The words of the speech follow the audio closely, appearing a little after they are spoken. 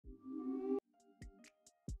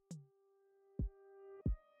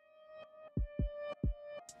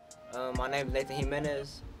My name is Nathan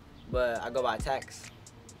Jimenez, but I go by Tax.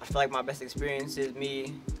 I feel like my best experience is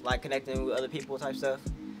me like connecting with other people type stuff.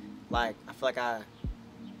 Like I feel like I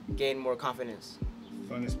gain more confidence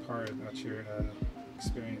Funnest part about your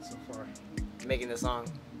experience so far? making the song.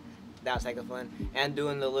 That was like the fun, and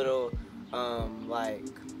doing the little like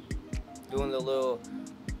doing the little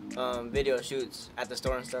video shoots at the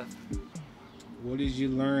store and stuff. What did you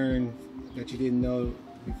learn that you didn't know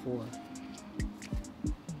before?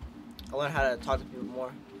 I learned how to talk to people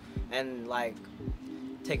more and like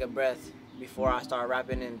take a breath before I start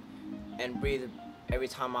rapping and breathe every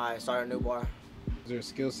time I start a new bar. Is there a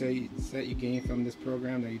skill set you gained from this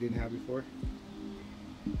program that you didn't have before?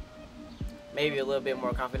 Maybe a little bit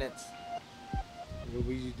more confidence. What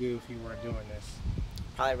would you do if you weren't doing this?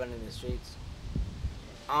 Probably running the streets.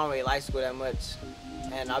 I don't really like school that much,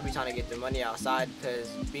 and I'll be trying to get the money outside because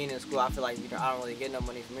being in school, I feel like I don't really get no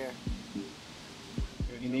money from here.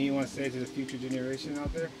 Anything you want to say to the future generation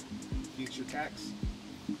out there? Future Tax?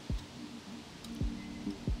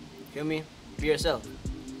 Feel me? Be yourself.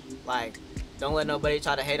 Like, don't let nobody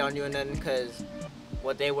try to hate on you or nothing because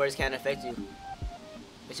what they words can't affect you.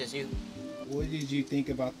 It's just you. What did you think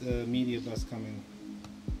about the media bus coming?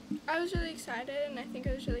 I was really excited and I think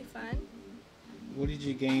it was really fun. What did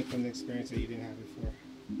you gain from the experience that you didn't have before?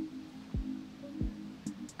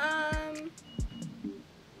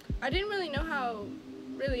 I didn't really know how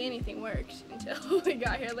really anything worked until we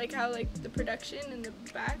got here, like how like the production and the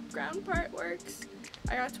background part works.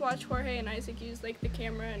 I got to watch Jorge and Isaac use like the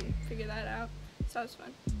camera and figure that out, so that was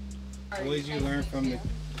fun. What did you learn from the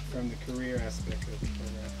career aspect of the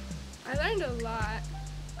program? I learned a lot.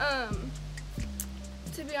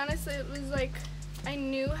 To be honest, it was like I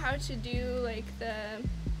knew how to do like the,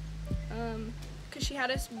 cause she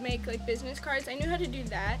had us make like business cards. I knew how to do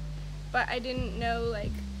that, but I didn't know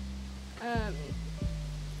like,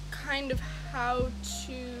 kind of how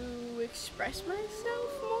to express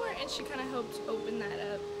myself more, and she kind of helped open that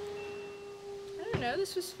up. I don't know,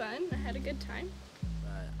 this was fun. I had a good time.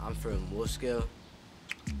 I'm from Wolfskills,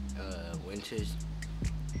 Winters.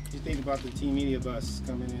 What do you think about the Team Media Bus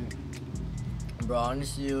coming in? Bro,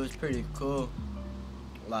 honestly, it was pretty cool.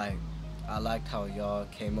 Like, I liked how y'all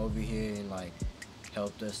came over here and like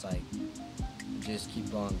helped us like just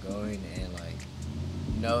keep on going and like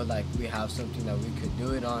know like we have something that we could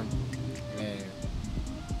do it on, and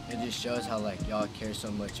it just shows how like y'all care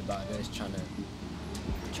so much about us trying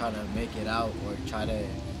to make it out or try to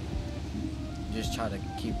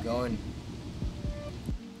keep going,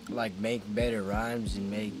 like make better rhymes and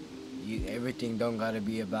make everything don't gotta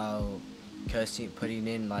be about cussing,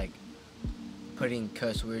 putting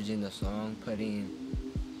cuss words in the song,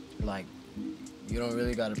 like you don't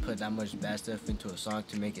really gotta put that much bad stuff into a song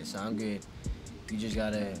to make it sound good. You just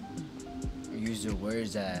gotta use the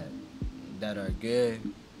words that are good,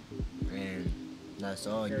 and that's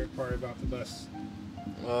all. Favorite part about the bus?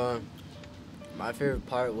 My favorite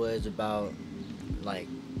part was about like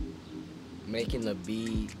making the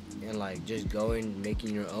beat and like just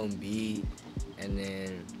making your own beat, and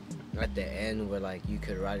then at the end where like you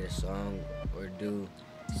could write a song or do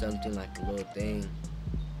something like a little thing,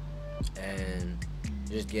 and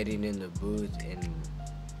just getting in the booth and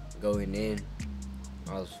going in.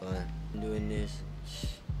 That was fun. Doing this,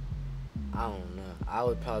 I don't know. I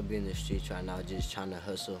would probably be in the streets right now just trying to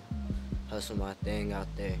hustle my thing out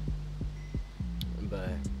there. But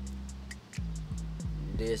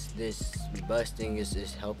this bus thing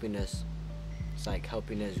is helping us. It's like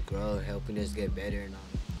helping us grow, helping us get better and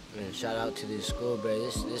all. And shout out to this school, bro.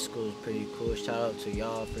 This school is pretty cool. Shout out to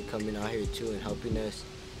y'all for coming out here too and helping us.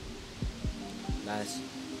 That's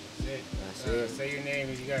it. Say your name.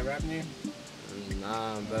 You got a rap name?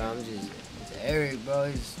 Nah, bro. It's Eric, bro.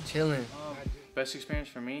 He's chilling. Best experience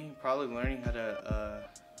for me, probably learning how to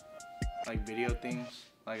like video things.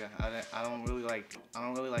 Like I don't really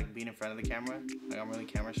like being in front of the camera. Like I'm really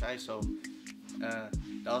camera shy, so that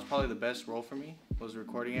was probably the best role for me, was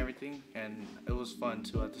recording everything, and it was fun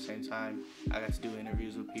too at the same time. I got to do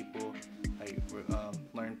interviews with people, like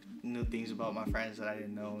learn new things about my friends that I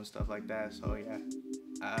didn't know and stuff like that. So yeah.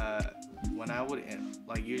 When I would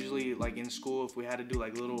like usually like in school, if we had to do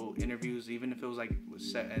like little interviews, even if it was like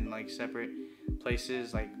set in like separate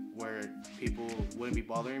places, like where people wouldn't be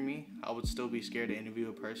bothering me, I would still be scared to interview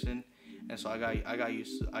a person, and so I got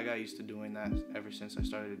used to doing that ever since I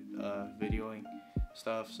started videoing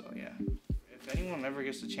stuff. So yeah, if anyone ever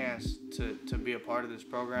gets the chance to be a part of this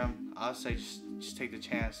program, I'll say just take the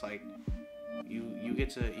chance. Like you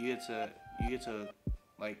get to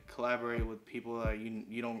like collaborate with people that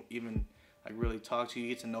you don't even like really talk to. You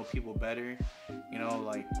get to know people better, you know,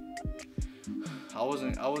 like I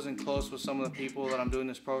wasn't close with some of the people that I'm doing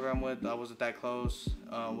this program with. I wasn't that close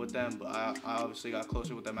with them, but I obviously got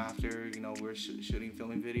closer with them after. You know, we're shooting,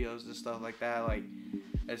 filming videos and stuff like that. Like,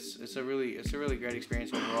 it's a really great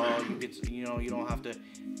experience overall. You get to, you know, you don't have to,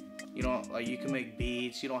 you don't like, you can make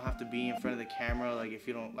beats. You don't have to be in front of the camera. Like, if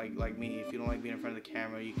you don't like me, if you don't like being in front of the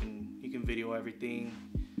camera, you can video everything,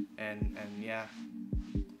 and yeah.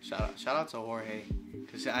 Shout out to Jorge,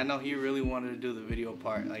 cause I know he really wanted to do the video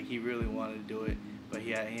part. Like, he really wanted to do it, but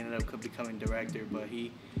he ended up becoming director. But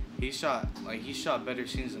he shot better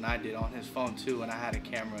scenes than I did on his phone too, and I had a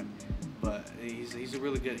camera. But he's a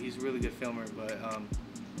really good filmer.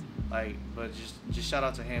 But just shout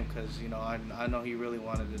out to him, cause you know I know he really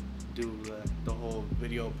wanted to do the whole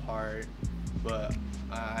video part, but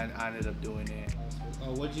I ended up doing it.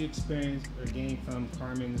 What did you experience or gain from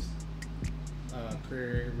Carmen's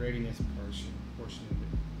career readiness portion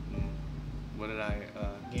of it? What did I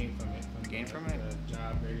gain from it? The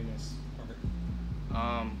job readiness part.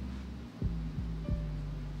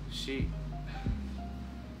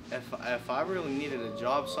 If I really needed a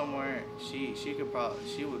job somewhere, she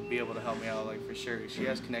would be able to help me out, like, for sure. She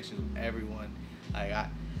has connections with everyone. Like,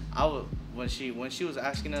 I would, when she was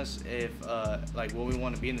asking us if like what we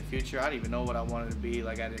want to be in the future, I didn't even know what I wanted to be.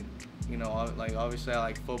 Like, I didn't, you know, like, obviously I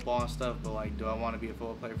like football and stuff, but like, do I want to be a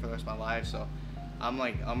football player for the rest of my life? So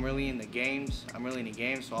I'm really into games.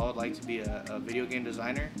 So I would like to be a video game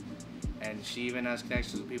designer. And she even has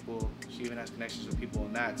connections with people. In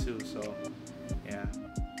that too. So yeah.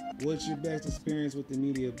 What's your best experience with the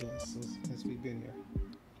media bus since we've been here?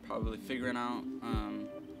 Probably figuring out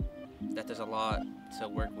that there's a lot to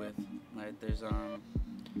work with. Like, there's a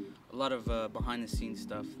lot of behind the scenes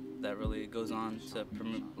stuff that really goes on to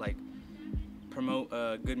promote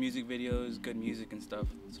good music videos, good music and stuff.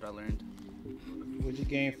 That's what I learned. What did you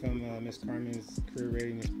gain from Miss Carmen's career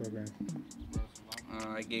readiness program?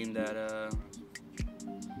 I gained that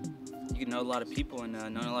you can know a lot of people, and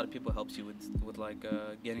knowing a lot of people helps you with like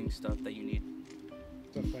getting stuff that you need.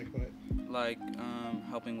 Stuff like what? Like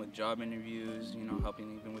helping with job interviews, you know,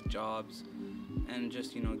 helping even with jobs, and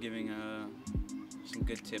just, you know, giving some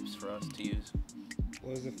good tips for us to use.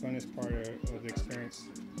 What was the funnest part of the experience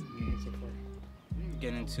you gained so far?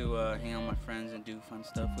 Getting to hang out with my friends and do fun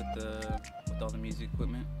stuff with all the music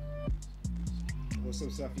equipment. What's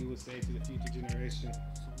some stuff you would say to the future generation?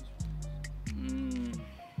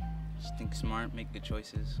 Just think smart, make good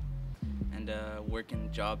choices, and work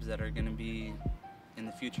in jobs that are going to be in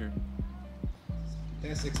the future.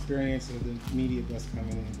 Best experience of the media bus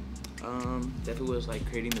coming in? Definitely was like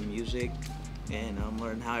creating the music and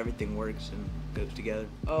learning how everything works and goes together.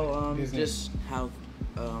 Just how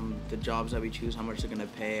the jobs that we choose, how much they're gonna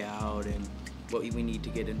pay out, and what we need to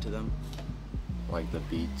get into them. Like the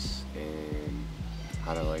beats and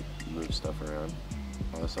how to like move stuff around.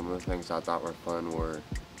 Some of the things I thought were fun were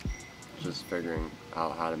just figuring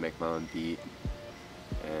out how to make my own beat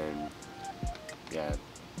and yeah,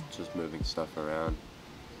 just moving stuff around.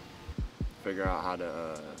 Figure out how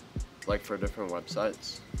to like for different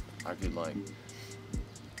websites, I could like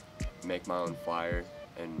make my own flyer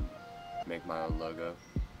and make my own logo.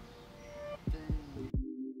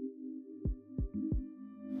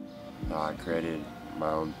 I created my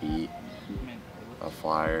own beat, a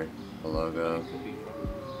flyer, a logo,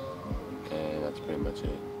 and that's pretty much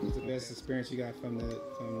it. What's the best experience you got from the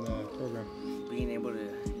program? Being able to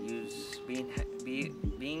use,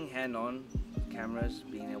 being hand-on cameras,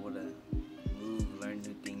 being able to move, learn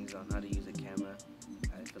new things on how to use a camera.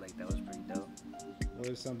 I feel like that was pretty dope. What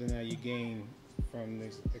is something that you gained from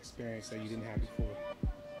this experience that you didn't have before?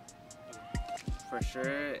 For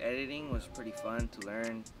sure, editing was pretty fun to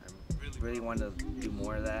learn. I really wanted to do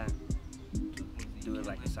more of that, do it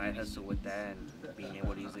like a side hustle with that, and being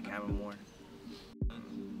able to use the camera more. I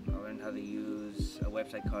learned how to use a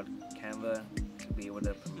website called Canva to be able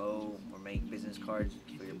to promote or make business cards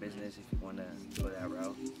for your business if you want to go that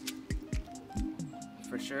route.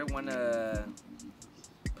 For sure, want to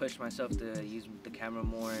push myself to use the camera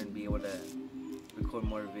more and be able to record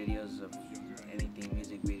more videos of anything,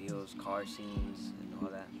 music videos, car scenes, and all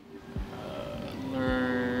that.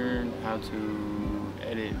 Learn how to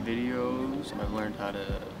edit videos. I've learned how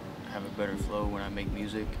to have a better flow when I make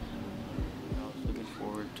music. I was looking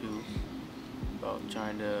forward to about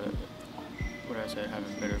trying to,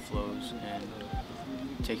 having better flows and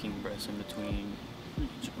taking breaths in between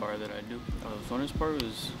each bar that I do. The funnest part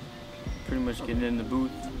was pretty much getting in the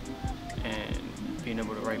booth and being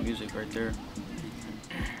able to write music right there.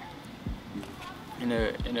 In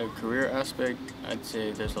a career aspect, I'd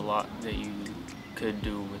say there's a lot that you could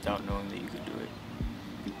do without knowing that you could do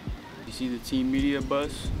it. You see the team media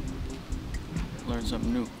bus? learn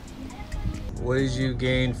something new. What did you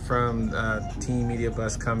gain from Teen Media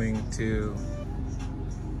Bus coming to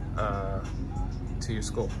your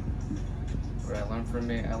school? What I learned from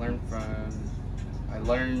it, I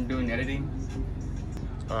learned doing editing.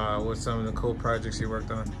 What's some of the cool projects you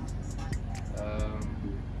worked on?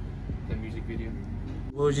 The music video.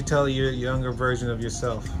 What would you tell your younger version of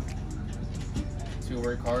yourself? To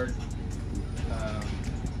work hard,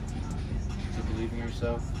 to believe in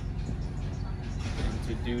yourself, and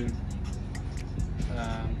to do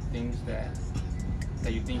things that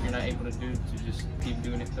you think you're not able to do, to just keep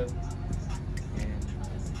doing it though. And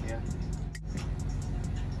yeah,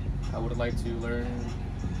 I would like to learn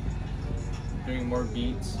doing more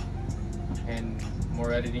beats and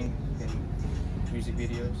more editing and music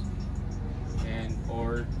videos, and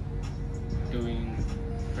or doing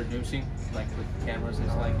producing like with cameras.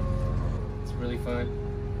 It's really fun.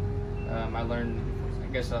 I learned, I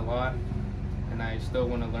guess, a lot, and I still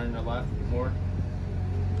want to learn a lot more.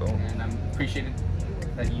 Cool. And I'm appreciated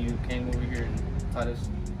that you came over here and taught us.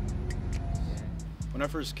 When I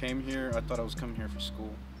first came here, I thought I was coming here for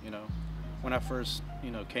school, you know. When I first,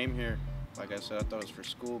 came here, like I said, I thought it was for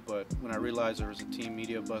school, but when I realized there was a Teen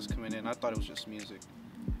Media Bus coming in, I thought it was just music.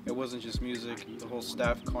 It wasn't just music. The whole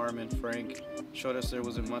staff, Carmen, Frank, showed us there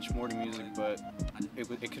wasn't much more to music, but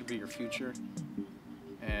it could be your future.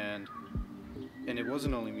 And it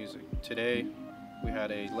wasn't only music. Today, we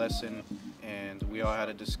had a lesson, and we all had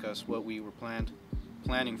to discuss what we were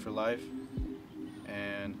planning for life,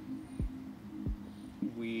 and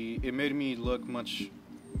it made me look much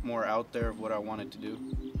more out there of what I wanted to do,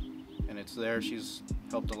 and it's there. She's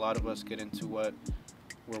helped a lot of us get into what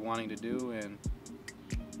we're wanting to do, and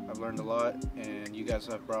I've learned a lot, and you guys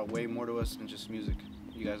have brought way more to us than just music.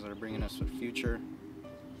 You guys are bringing us a future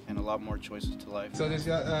and a lot more choices to life. So this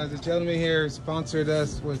gentleman here sponsored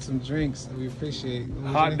us with some drinks that we appreciate.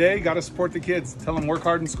 Hot day, gotta support the kids. Tell them work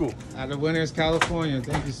hard in school. Out of Winters, California.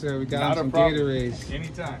 Thank you, sir. We got some Gatorades.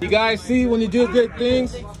 Anytime. You guys see, when you do good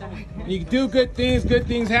things, good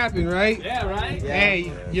things happen, right? Yeah, right? Yeah.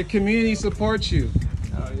 Hey, your community supports you.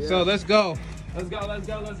 Oh, yeah. So let's go. Let's go, let's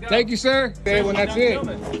go, let's go. Thank you, sir. Okay, well, that's it.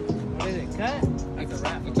 What is it, cut? It's a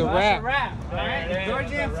wrap. It's a wrap. All right. George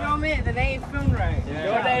didn't film it, then they ain't filmed right.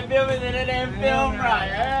 George ain't film it, then they ain't filmed right.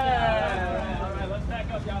 Yeah. All right, let's back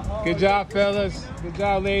up, y'all. Good job, fellas. Good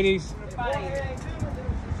job, ladies.